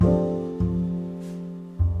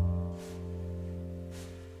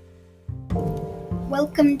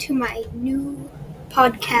welcome to my new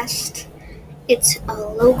podcast. It's a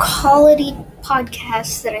low quality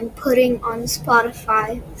podcast that I'm putting on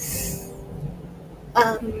Spotify.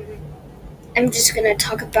 I'm just gonna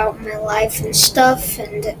talk about my life and stuff,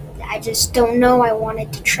 and I just don't know. I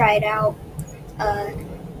wanted to try it out.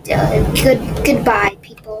 Goodbye,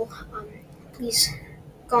 people. Please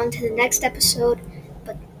go on to the next episode,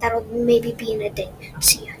 but that'll maybe be in a day.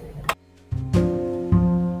 See ya.